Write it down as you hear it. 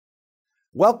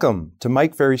Welcome to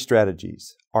Mike Ferry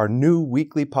Strategies, our new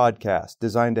weekly podcast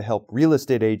designed to help real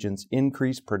estate agents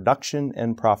increase production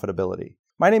and profitability.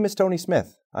 My name is Tony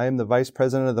Smith. I am the Vice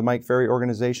President of the Mike Ferry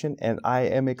Organization, and I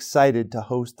am excited to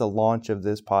host the launch of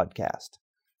this podcast.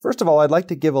 First of all, I'd like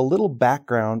to give a little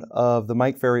background of the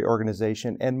Mike Ferry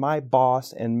Organization and my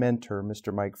boss and mentor,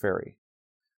 Mr. Mike Ferry.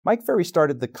 Mike Ferry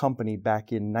started the company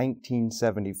back in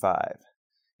 1975.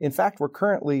 In fact, we're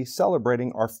currently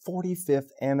celebrating our 45th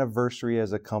anniversary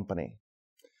as a company.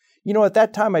 You know, at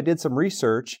that time I did some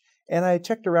research and I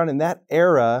checked around. In that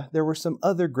era, there were some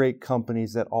other great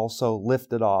companies that also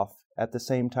lifted off at the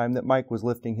same time that Mike was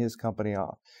lifting his company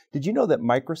off. Did you know that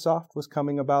Microsoft was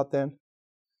coming about then?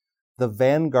 The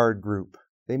Vanguard Group,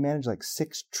 they managed like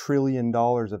 $6 trillion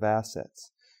of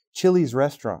assets. Chili's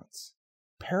Restaurants,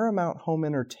 Paramount Home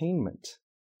Entertainment,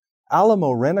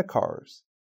 Alamo Rent-A-Cars,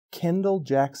 Kendall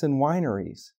Jackson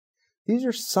Wineries. These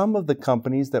are some of the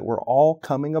companies that were all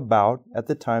coming about at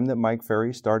the time that Mike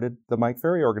Ferry started the Mike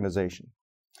Ferry Organization.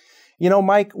 You know,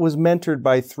 Mike was mentored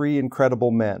by three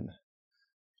incredible men.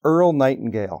 Earl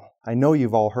Nightingale. I know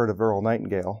you've all heard of Earl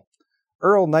Nightingale.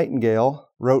 Earl Nightingale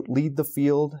wrote Lead the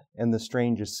Field and The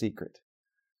Strangest Secret.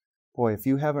 Boy, if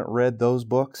you haven't read those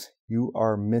books, you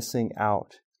are missing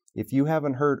out. If you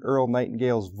haven't heard Earl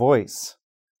Nightingale's voice,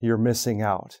 you're missing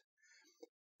out.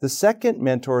 The second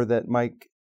mentor that Mike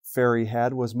Ferry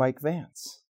had was Mike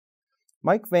Vance.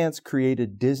 Mike Vance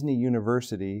created Disney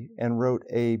University and wrote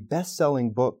a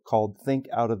best-selling book called Think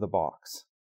Out of the Box.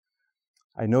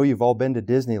 I know you've all been to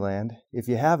Disneyland. If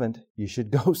you haven't, you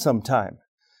should go sometime.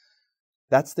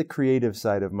 That's the creative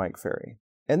side of Mike Ferry.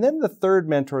 And then the third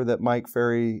mentor that Mike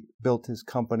Ferry built his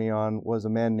company on was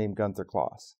a man named Gunther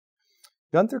Kloss.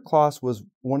 Gunther Kloss was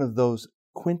one of those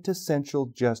quintessential,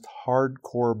 just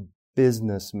hardcore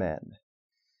businessmen.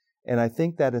 And I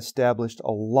think that established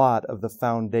a lot of the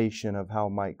foundation of how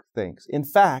Mike thinks. In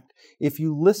fact, if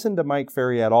you listen to Mike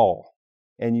Ferry at all,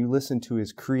 and you listen to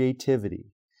his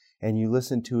creativity, and you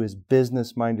listen to his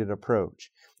business-minded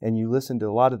approach, and you listen to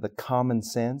a lot of the common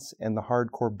sense and the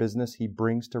hardcore business he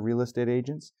brings to real estate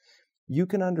agents, you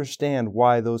can understand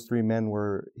why those three men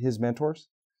were his mentors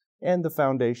and the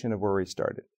foundation of where he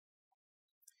started.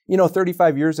 You know,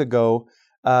 35 years ago,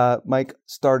 Mike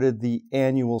started the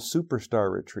annual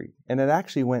Superstar Retreat, and it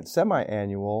actually went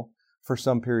semi-annual for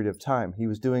some period of time. He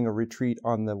was doing a retreat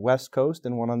on the West Coast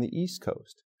and one on the East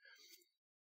Coast.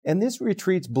 And these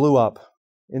retreats blew up.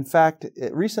 In fact,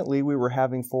 recently we were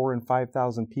having 4,000 and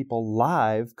 5,000 people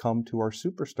live come to our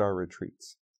Superstar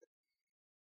Retreats.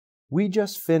 We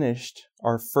just finished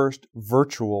our first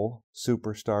virtual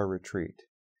Superstar Retreat.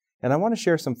 And I want to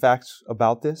share some facts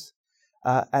about this.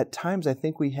 At times, I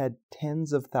think we had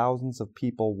tens of thousands of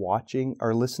people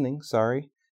listening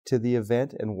to the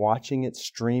event and watching it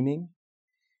streaming.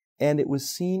 And it was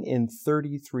seen in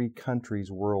 33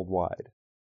 countries worldwide.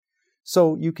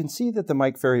 So you can see that the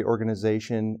Mike Ferry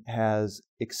Organization has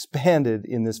expanded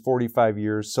in this 45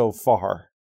 years so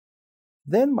far.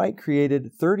 Then Mike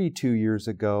created 32 years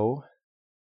ago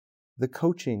the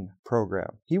coaching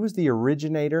program. He was the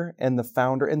originator and the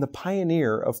founder and the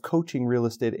pioneer of coaching real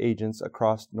estate agents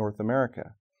across North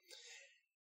America.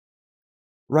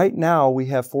 Right now, we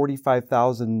have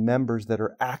 45,000 members that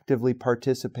are actively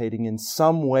participating in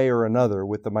some way or another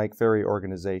with the Mike Ferry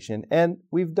Organization. And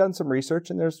we've done some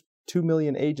research, and there's 2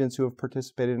 million agents who have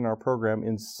participated in our program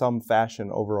in some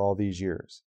fashion over all these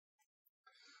years.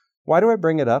 Why do I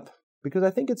bring it up? Because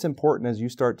I think it's important as you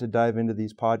start to dive into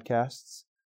these podcasts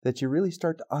that you really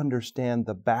start to understand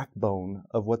the backbone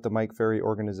of what the Mike Ferry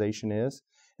Organization is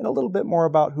and a little bit more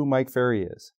about who Mike Ferry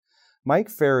is. Mike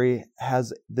Ferry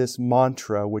has this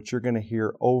mantra which you're going to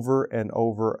hear over and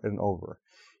over and over.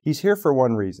 He's here for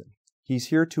one reason. He's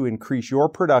here to increase your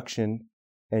production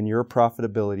and your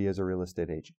profitability as a real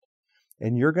estate agent.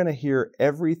 And you're going to hear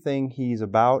everything he's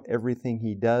about, everything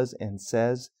he does and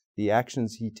says, the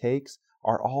actions he takes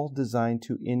are all designed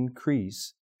to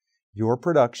increase your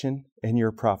production and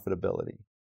your profitability.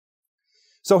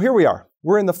 So here we are.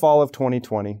 We're in the fall of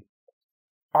 2020.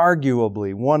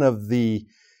 Arguably one of the,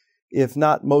 if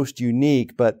not most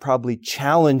unique, but probably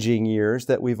challenging years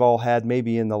that we've all had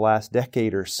maybe in the last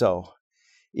decade or so.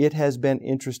 It has been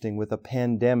interesting with a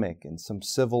pandemic and some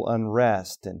civil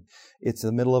unrest, and it's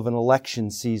the middle of an election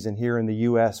season here in the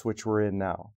U.S., which we're in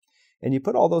now. And you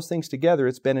put all those things together,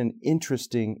 it's been an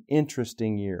interesting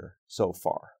year so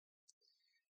far.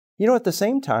 You know, at the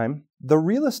same time, the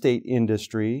real estate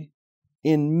industry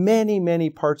in many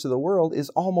parts of the world is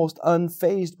almost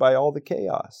unfazed by all the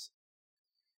chaos.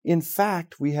 In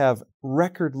fact, we have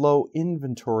record low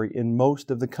inventory in most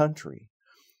of the country.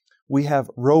 We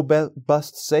have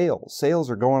robust sales. Sales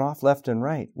are going off left and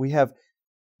right. We have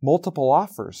multiple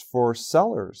offers for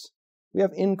sellers. We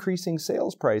have increasing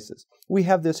sales prices. We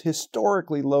have this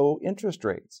historically low interest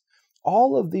rates.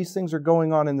 All of these things are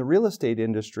going on in the real estate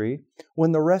industry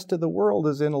when the rest of the world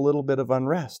is in a little bit of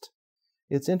unrest.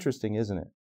 It's interesting, isn't it?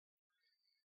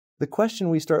 The question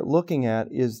we start looking at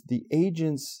is the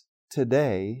agents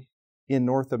today in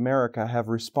North America have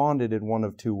responded in one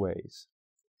of two ways.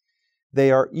 They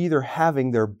are either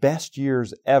having their best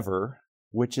years ever,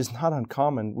 which is not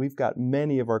uncommon. We've got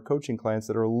many of our coaching clients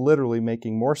that are literally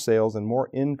making more sales and more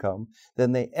income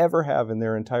than they ever have in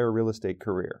their entire real estate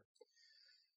career.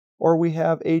 Or we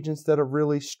have agents that have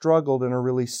really struggled and are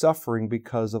really suffering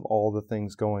because of all the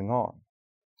things going on.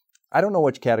 I don't know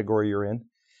which category you're in,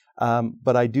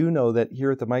 but I do know that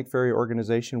here at the Mike Ferry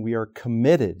Organization, we are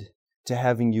committed to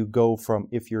having you go from,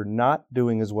 if you're not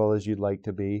doing as well as you'd like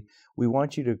to be, we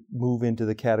want you to move into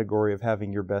the category of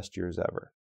having your best years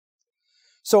ever.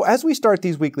 So as we start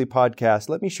these weekly podcasts,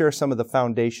 let me share some of the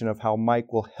foundation of how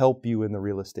Mike will help you in the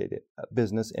real estate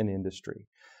business and industry.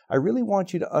 I really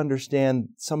want you to understand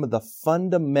some of the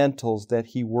fundamentals that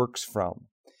he works from.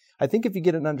 I think if you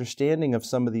get an understanding of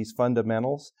some of these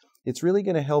fundamentals, it's really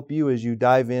going to help you as you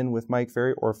dive in with Mike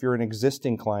Ferry, or if you're an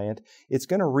existing client, it's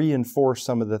going to reinforce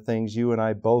some of the things you and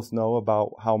I both know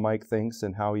about how Mike thinks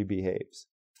and how he behaves.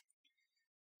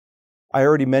 I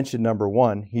already mentioned number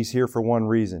one, he's here for one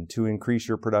reason, to increase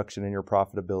your production and your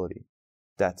profitability.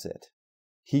 That's it.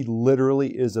 He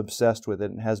literally is obsessed with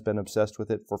it and has been obsessed with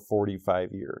it for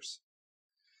 45 years.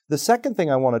 The second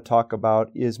thing I want to talk about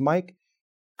is Mike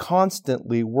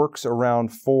constantly works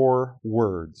around 4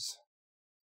 words.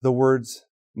 The words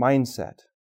mindset,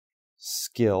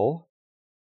 skill,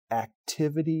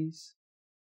 activities,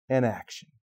 and action.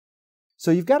 So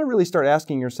you've got to really start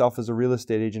asking yourself as a real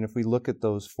estate agent, if we look at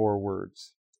those 4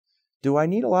 words, do I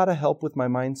need a lot of help with my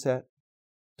mindset?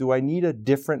 Do I need a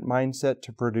different mindset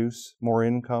to produce more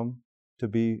income, to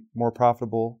be more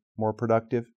profitable, more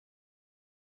productive?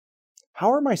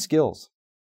 How are my skills?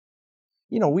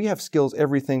 You know, we have skills,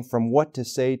 everything from what to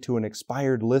say to an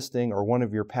expired listing or one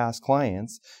of your past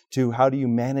clients to how do you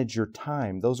manage your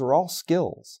time. Those are all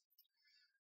skills.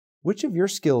 Which of your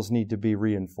skills need to be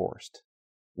reinforced?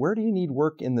 Where do you need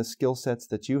work in the skill sets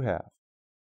that you have?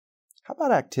 How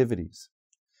about activities?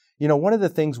 You know, one of the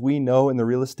things we know in the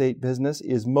real estate business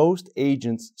is most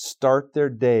agents start their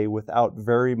day without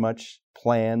very much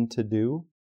plan to do.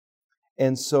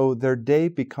 And so their day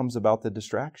becomes about the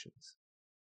distractions.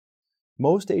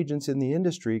 Most agents in the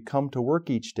industry come to work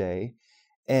each day,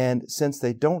 and since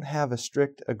they don't have a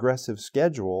strict, aggressive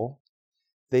schedule,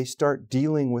 they start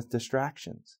dealing with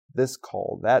distractions. This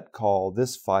call,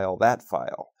 this file, that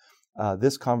file,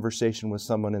 this conversation with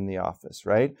someone in the office,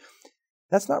 right?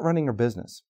 That's not running your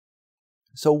business.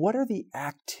 So what are the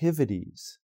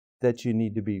activities that you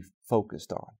need to be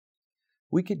focused on?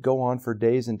 We could go on for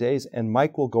days and days, and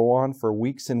Mike will go on for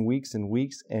weeks and weeks and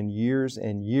weeks and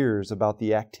years about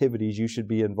the activities you should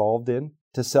be involved in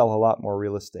to sell a lot more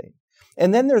real estate.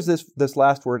 And then there's this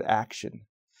last word, action.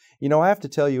 You know, I have to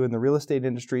tell you, in the real estate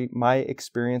industry, my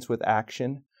experience with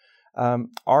action,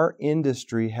 our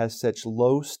industry has such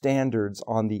low standards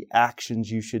on the actions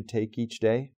you should take each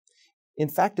day. In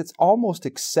fact, it's almost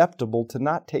acceptable to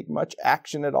not take much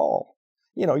action at all.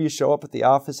 You know, you show up at the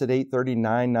office at 8:30,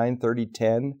 9, 9:30,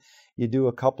 10. You do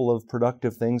a couple of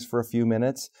productive things for a few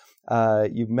minutes.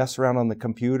 You mess around on the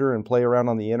computer and play around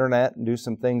on the internet and do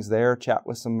some things there, chat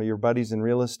with some of your buddies in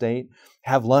real estate,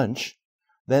 have lunch.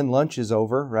 Then lunch is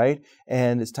over, right?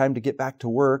 And it's time to get back to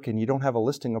work, and you don't have a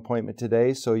listing appointment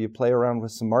today, so you play around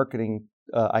with some marketing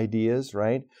ideas,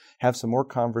 right? Have some more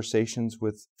conversations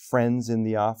with friends in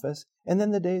the office, and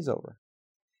then the day's over.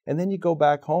 And then you go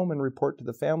back home and report to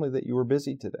the family that you were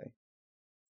busy today.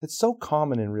 It's so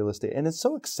common in real estate, and it's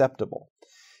so acceptable.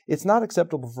 It's not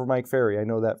acceptable for Mike Ferry, I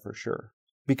know that for sure.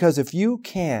 Because if you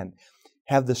can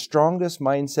have the strongest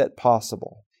mindset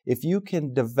possible, if you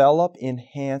can develop,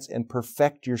 enhance, and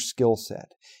perfect your skill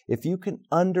set, if you can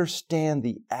understand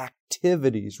the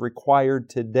activities required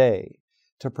today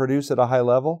to produce at a high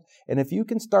level, and if you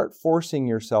can start forcing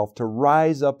yourself to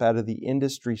rise up out of the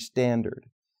industry standard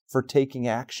for taking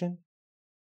action,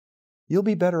 you'll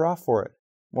be better off for it,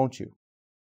 won't you?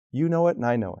 You know it and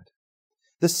I know it.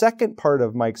 The second part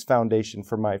of Mike's foundation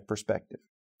from my perspective,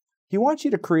 he wants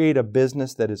you to create a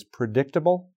business that is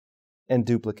predictable and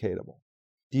duplicatable.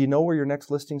 Do you know where your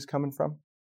next listing's coming from?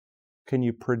 Can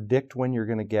you predict when you're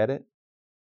going to get it?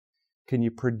 Can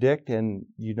you predict and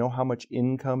you know how much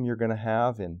income you're going to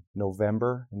have in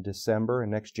November and December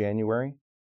and next January?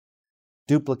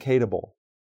 Duplicatable.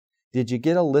 Did you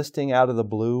get a listing out of the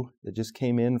blue that just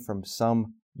came in from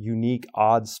some unique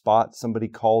odd spot somebody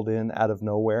called in out of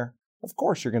nowhere? Of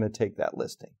course you're going to take that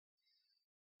listing.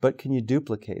 But can you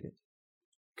duplicate it?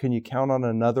 Can you count on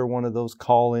another one of those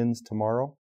call-ins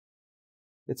tomorrow?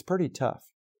 It's pretty tough.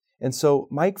 And so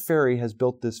Mike Ferry has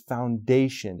built this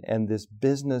foundation and this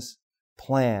business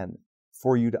plan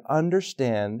for you to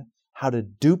understand how to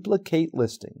duplicate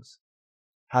listings,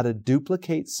 how to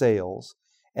duplicate sales,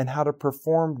 and how to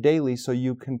perform daily so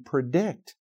you can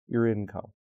predict your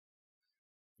income.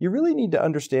 You really need to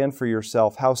understand for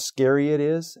yourself how scary it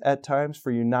is at times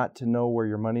for you not to know where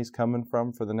your money's coming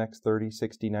from for the next 30,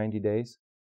 60, 90 days.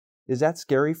 Is that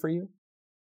scary for you?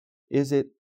 Is it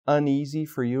uneasy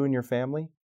for you and your family?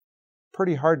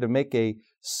 Pretty hard to make a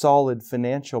solid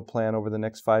financial plan over the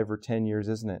next 5 or 10 years,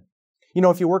 isn't it? You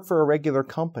know, if you work for a regular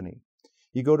company,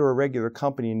 you go to a regular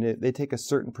company and they take a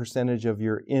certain percentage of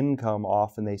your income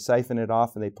off and they siphon it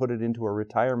off and they put it into a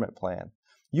retirement plan.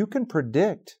 You can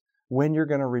predict when you're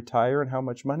going to retire and how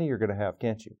much money you're going to have,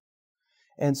 can't you?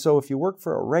 And so if you work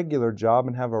for a regular job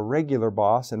and have a regular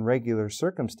boss and regular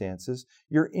circumstances,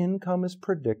 your income is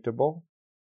predictable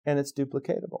and it's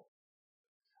duplicatable.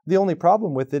 The only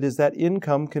problem with it is that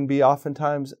income can be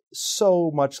oftentimes so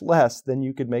much less than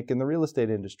you could make in the real estate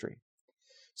industry.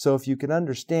 So if you can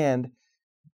understand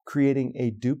creating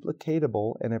a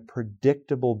duplicatable and a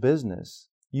predictable business,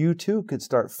 you too could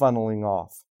start funneling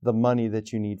off the money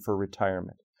that you need for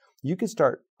retirement. You could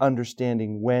start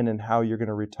understanding when and how you're going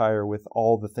to retire with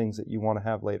all the things that you want to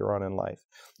have later on in life.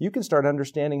 You can start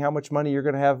understanding how much money you're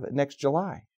going to have next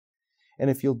July. And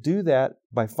if you'll do that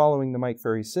by following the Mike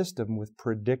Ferry system with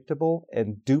predictable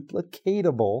and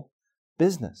duplicatable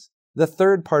business. The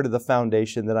third part of the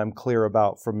foundation that I'm clear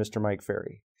about from Mr. Mike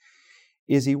Ferry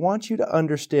is he wants you to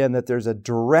understand that there's a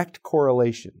direct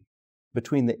correlation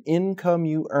between the income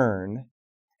you earn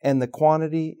and the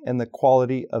quantity and the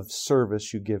quality of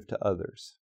service you give to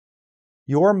others.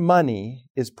 Your money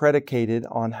is predicated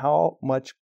on how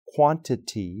much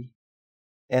quantity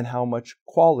and how much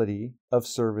quality of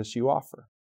service you offer.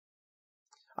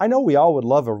 I know we all would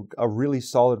love a really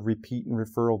solid repeat and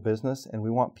referral business, and we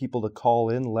want people to call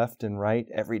in left and right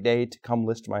every day to come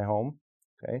list my home.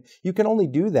 Okay? You can only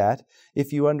do that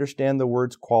if you understand the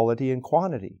words quality and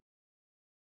quantity.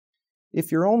 If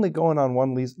you're only going on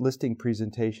one listing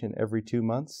presentation every 2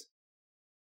 months,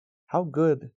 how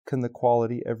good can the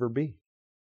quality ever be?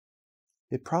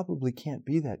 It probably can't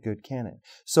be that good, can it?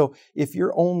 So if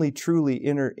you're only truly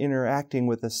interacting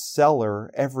with a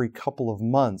seller every couple of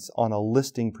months on a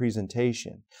listing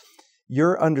presentation,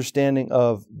 your understanding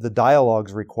of the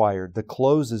dialogues required, the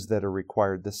closes that are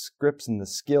required, the scripts and the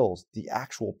skills, the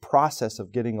actual process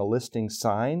of getting a listing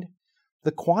signed,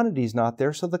 the quantity's not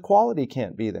there, so the quality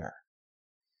can't be there.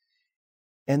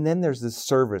 And then there's the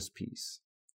service piece.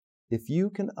 If you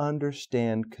can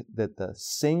understand that the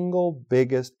single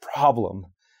biggest problem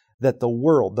that the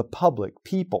world, the public,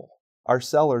 people, our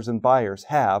sellers and buyers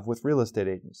have with real estate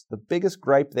agents, the biggest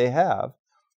gripe they have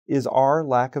is our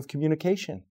lack of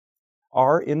communication,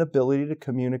 our inability to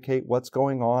communicate what's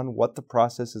going on, what the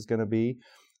process is going to be,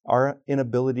 our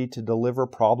inability to deliver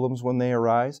problems when they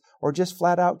arise, or just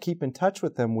flat out keep in touch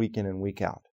with them week in and week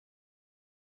out.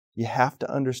 You have to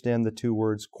understand the two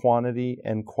words quantity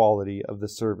and quality of the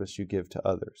service you give to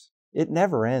others. It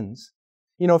never ends.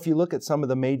 You know, if you look at some of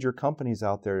the major companies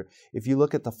out there, if you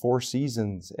look at the Four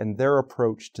Seasons and their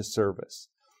approach to service,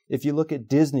 if you look at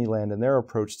Disneyland and their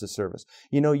approach to service,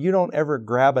 you know, you don't ever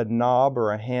grab a knob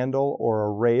or a handle or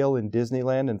a rail in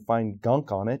Disneyland and find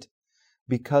gunk on it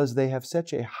because they have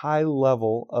such a high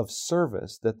level of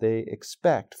service that they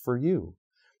expect for you.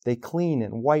 They clean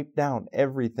and wipe down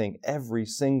everything every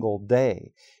single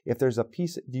day. If there's a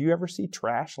piece, do you ever see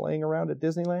trash laying around at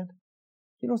Disneyland?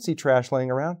 You don't see trash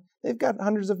laying around. They've got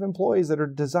hundreds of employees that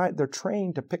are they're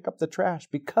trained to pick up the trash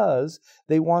because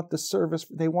they want the service,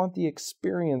 they want the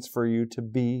experience for you to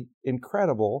be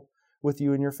incredible with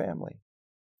you and your family.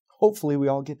 Hopefully we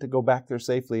all get to go back there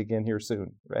safely again here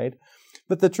soon, right?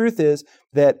 But the truth is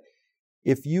that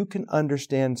if you can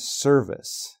understand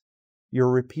service, your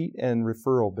repeat and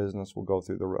referral business will go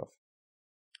through the roof.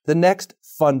 The next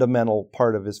fundamental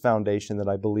part of his foundation that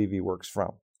I believe he works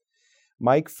from,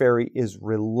 Mike Ferry is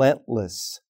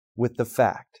relentless with the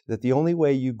fact that the only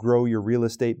way you grow your real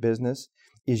estate business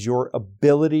is your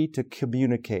ability to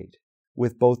communicate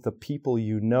with both the people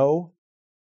you know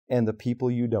and the people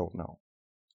you don't know.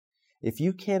 If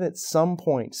you can at some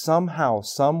point, somehow,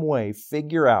 some way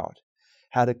figure out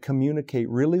how to communicate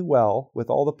really well with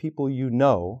all the people you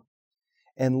know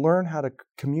and learn how to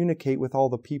communicate with all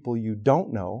the people you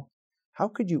don't know, how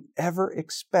could you ever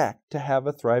expect to have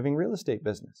a thriving real estate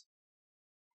business?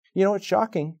 You know, it's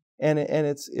shocking and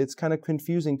it's kind of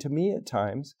confusing to me at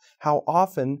times how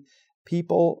often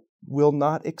people will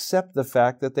not accept the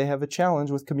fact that they have a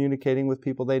challenge with communicating with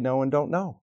people they know and don't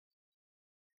know.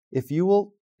 If you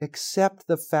will accept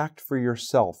the fact for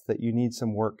yourself that you need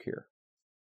some work here.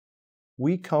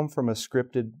 We come from a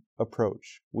scripted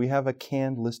approach. We have a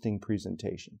canned listing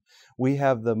presentation. We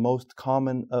have the most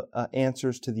common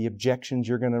answers to the objections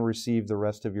you're going to receive the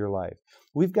rest of your life.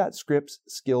 We've got scripts,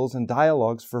 skills, and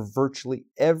dialogues for virtually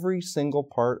every single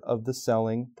part of the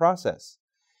selling process.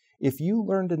 If you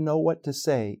learn to know what to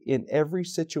say in every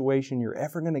situation you're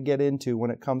ever going to get into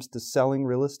when it comes to selling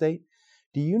real estate,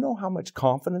 do you know how much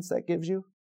confidence that gives you?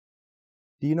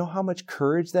 Do you know how much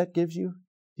courage that gives you?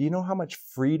 Do you know how much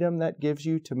freedom that gives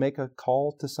you to make a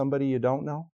call to somebody you don't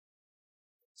know?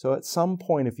 So at some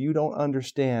point, if you don't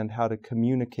understand how to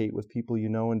communicate with people you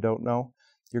know and don't know,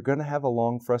 you're going to have a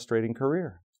long, frustrating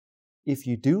career. If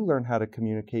you do learn how to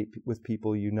communicate with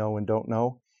people you know and don't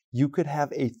know, you could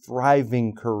have a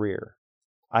thriving career.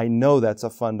 I know that's a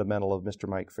fundamental of Mr.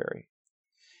 Mike Ferry.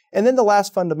 And then the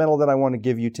last fundamental that I want to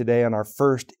give you today on our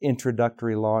first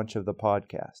introductory launch of the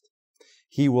podcast.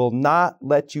 He will not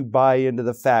let you buy into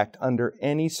the fact under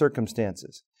any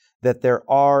circumstances that there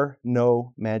are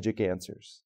no magic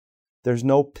answers. There's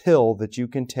no pill that you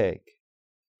can take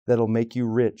that'll make you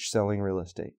rich selling real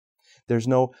estate. There's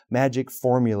no magic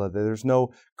formula. There's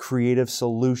no creative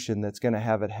solution that's going to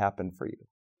have it happen for you.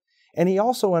 And he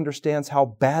also understands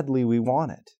how badly we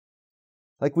want it.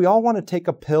 Like we all want to take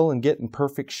a pill and get in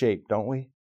perfect shape, don't we?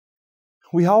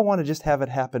 We all want to just have it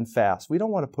happen fast. We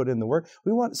don't want to put in the work.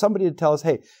 We want somebody to tell us,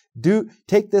 hey,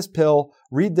 take this pill,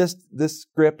 read this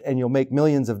script, and you'll make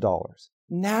millions of dollars.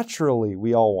 Naturally,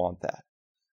 we all want that.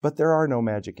 But there are no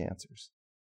magic answers.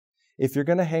 If you're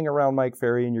going to hang around Mike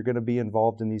Ferry and you're going to be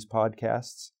involved in these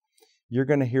podcasts, you're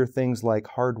going to hear things like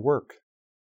hard work.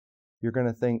 You're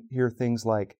going to hear things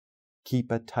like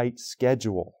keep a tight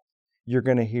schedule. You're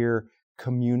going to hear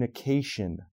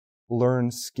communication.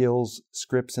 Learn skills,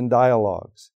 scripts, and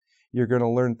dialogues. You're going to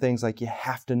learn things like you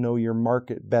have to know your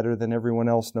market better than everyone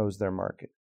else knows their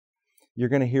market. You're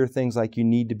going to hear things like you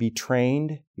need to be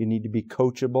trained, you need to be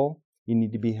coachable, you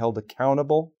need to be held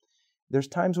accountable. There's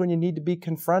times when you need to be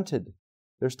confronted.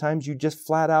 There's times you just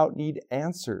flat out need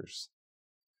answers.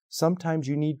 Sometimes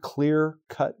you need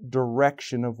clear-cut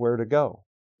direction of where to go.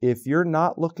 If you're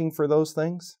not looking for those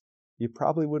things, you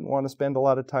probably wouldn't want to spend a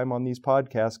lot of time on these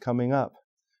podcasts coming up.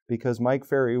 Because Mike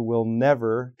Ferry will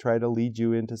never try to lead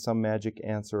you into some magic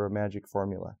answer or magic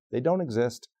formula. They don't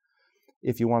exist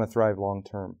if you want to thrive long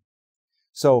term.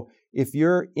 So if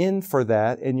you're in for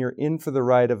that and you're in for the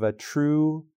ride of a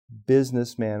true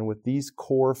businessman with these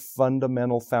core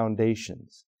fundamental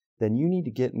foundations, then you need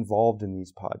to get involved in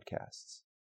these podcasts.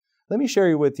 Let me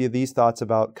share with you these thoughts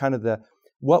about kind of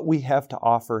what we have to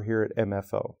offer here at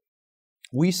MFO.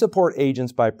 We support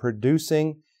agents by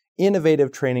producing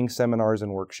innovative training seminars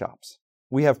and workshops.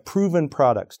 We have proven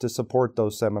products to support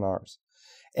those seminars.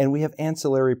 And we have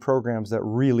ancillary programs that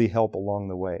really help along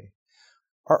the way.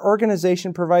 Our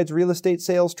organization provides real estate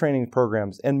sales training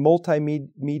programs and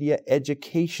multimedia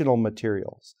educational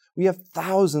materials. We have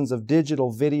thousands of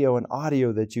digital video and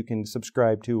audio that you can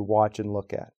subscribe to, watch, and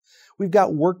look at. We've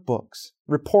got workbooks,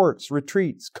 reports,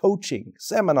 retreats, coaching,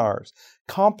 seminars,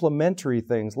 complimentary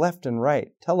things left and right,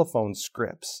 telephone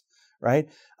scripts, right?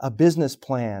 Business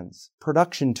plans,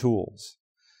 production tools.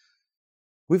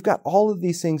 We've got all of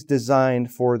these things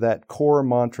designed for that core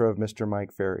mantra of Mr.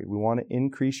 Mike Ferry. We want to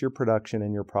increase your production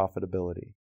and your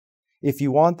profitability. If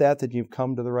you want that, then you've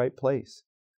come to the right place.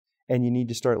 And you need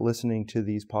to start listening to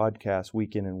these podcasts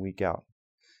week in and week out.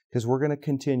 Because we're going to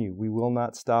continue. We will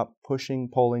not stop pushing,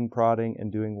 pulling, prodding, and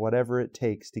doing whatever it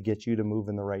takes to get you to move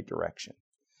in the right direction.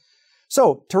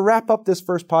 So, to wrap up this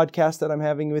first podcast that I'm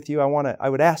having with you, I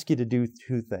would ask you to do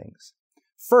two things.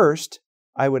 First,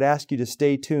 I would ask you to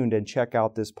stay tuned and check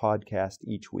out this podcast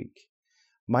each week.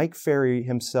 Mike Ferry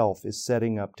himself is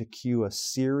setting up to cue a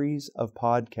series of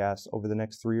podcasts over the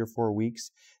next 3 or 4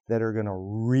 weeks that are going to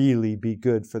really be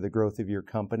good for the growth of your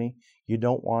company. You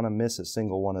don't want to miss a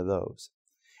single one of those.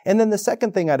 And then the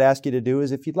second thing I'd ask you to do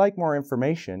is if you'd like more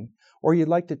information or you'd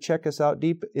like to check us out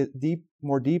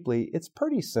more deeply, it's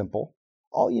pretty simple.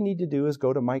 All you need to do is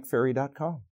go to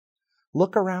mikeferry.com.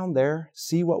 Look around there,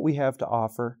 see what we have to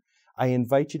offer. I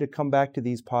invite you to come back to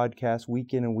these podcasts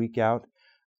week in and week out.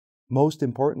 Most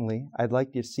importantly, I'd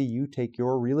like to see you take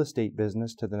your real estate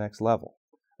business to the next level.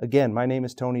 Again, my name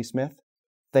is Tony Smith.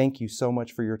 Thank you so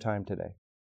much for your time today.